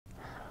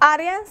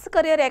Aryans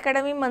career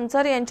academy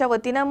Manchar यांच्या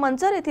वतीने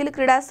मंचर येथील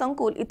क्रीडा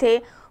संकुल इथे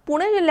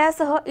पुणे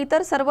जिल्ह्यासह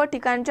इतर सर्व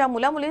ठिकाणच्या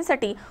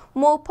मुलामुलींसाठी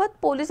मोफत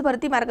पोलीस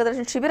भरती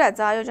मार्गदर्शन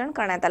शिबिराचे आयोजन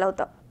करण्यात आले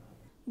होते।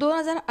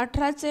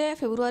 2018चे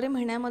फेब्रुवारी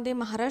महिन्यामध्ये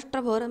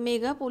महाराष्ट्रभर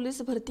मेगा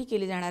पोलीस भरती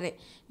केली जाणार आहे।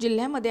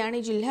 जिल्ह्यामध्ये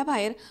आणि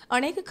जिल्ह्याबाहेर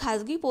अनेक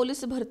खासगी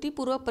पोलीस भरती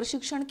पूर्व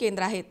प्रशिक्षण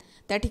केंद्र आहेत।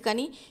 त्या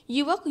ठिकाणी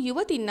युवक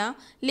युवतींना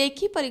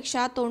लेखी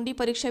परीक्षा तोंडी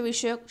परीक्षा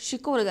विषयक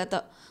शिकवलं जातं,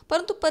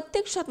 परंतु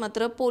प्रत्यक्षात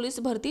मात्र पोलीस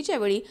भरतीच्या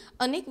वेळी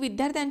अनेक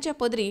विद्यार्थ्यांच्या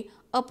पदरी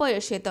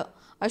अपयश येतं।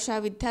 अशा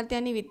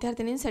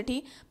विद्यार्थ्यांसाठी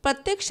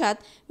प्रत्यक्षात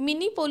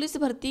मिनी पोलीस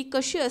भरती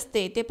कशी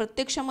असते ते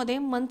प्रत्यक्षामध्ये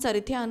मंचर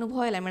इथे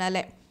अनुभवायला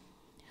मिळाले।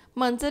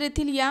 मंचर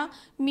येथील या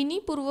मिनी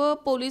पूर्व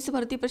पोलीस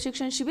भरती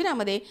प्रशिक्षण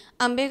शिबिरामध्ये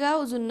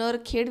आंबेगाव जुन्नर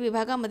खेड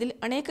विभागामधील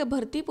अनेक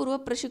भरती पूर्व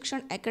प्रशिक्षण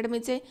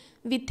अकॅडमीचे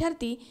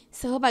विद्यार्थी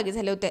सहभागी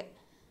झाले होते।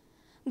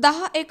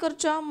 10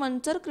 एकरच्या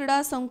मंचर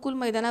क्रीडा संकुल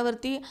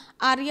मैदानावरती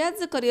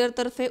आर्यन्स करिअर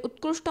तर्फे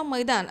उत्कृष्ट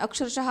मैदान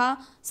अक्षरशः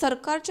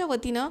सरकारच्या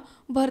वतीने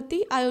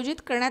भरती आयोजित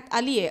करण्यात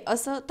आली आहे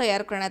असं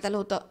तयार करण्यात आलं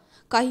होतं।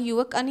 काही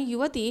युवक आणि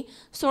युवती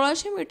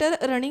 1600 मीटर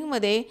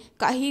रनिंगमध्ये,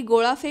 काही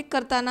गोळाफेक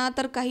करताना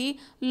तर काही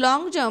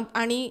लॉंग जंप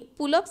आणि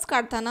पुलअप्स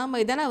काढताना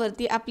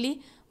मैदानावरती आपली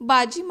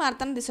बाजी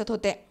मारताना दिसत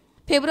होते।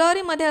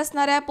 फेब्रुवारीमध्ये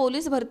असणाऱ्या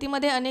पोलीस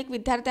भरतीमध्ये अनेक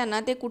विद्यार्थ्यांना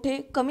ते कुठे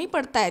कमी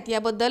पडतायत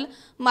याबद्दल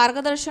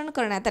मार्गदर्शन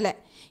करण्यात आले।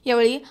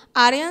 यावेळी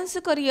आर्यन्स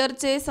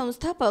करिअरचे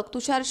संस्थापक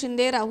तुषार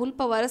Shinde, Rahul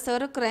Pawar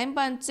sir, crime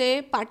ब्रांचचे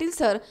Patil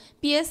sir,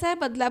 PSI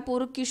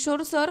Badlapur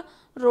Kishore sir,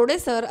 Rode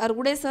sir,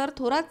 अरगुडे sir,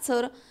 Thorat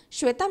sir,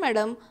 Shweta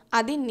madam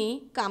आदींनी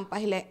काम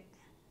पाहिले।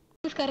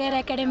 करिअर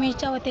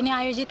अकॅडमीच्या वतीने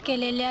आयोजित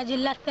केलेल्या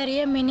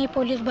जिल्हास्तरीय मिनी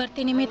पोलीस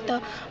भरतीनिमित्त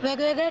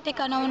वेगवेगळ्या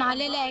ठिकाणाहून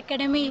आलेल्या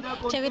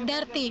अकॅडमीचे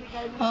विद्यार्थी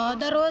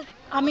दररोज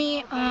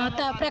आम्ही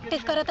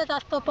प्रॅक्टिस करतच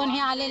असतो, पण हे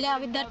आलेल्या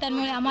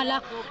विद्यार्थ्यांमुळे आम्हाला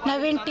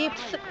नवीन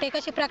टिप्स ते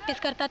कशी प्रॅक्टिस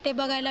करतात ते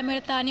बघायला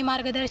मिळतं आणि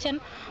मार्गदर्शन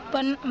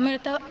पण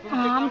मिळतं।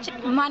 आमचे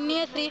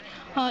माननीय श्री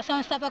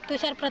संस्थापक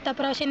तुषार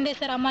प्रतापराव शिंदे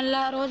सर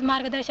आम्हाला रोज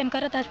मार्गदर्शन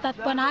करत असतात,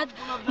 पण आज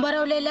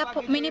भरवलेल्या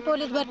मिनी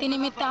पोलीस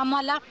भरतीनिमित्त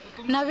आम्हाला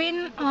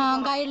नवीन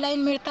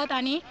गाईडलाईन मिळतात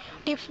आणि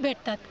टिप्स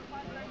भेटतात।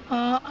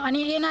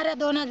 आणि येणाऱ्या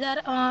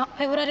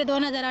फेब्रुवारी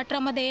 2018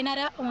 मध्ये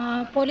येणाऱ्या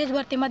पोलीस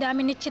भरतीमध्ये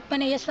आम्ही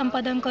निश्चितपणे यश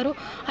संपादन करू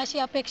अशी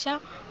अपेक्षा।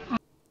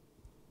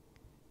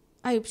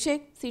 आयुब शेख,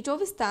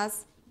 C24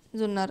 तास,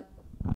 जुन्नर।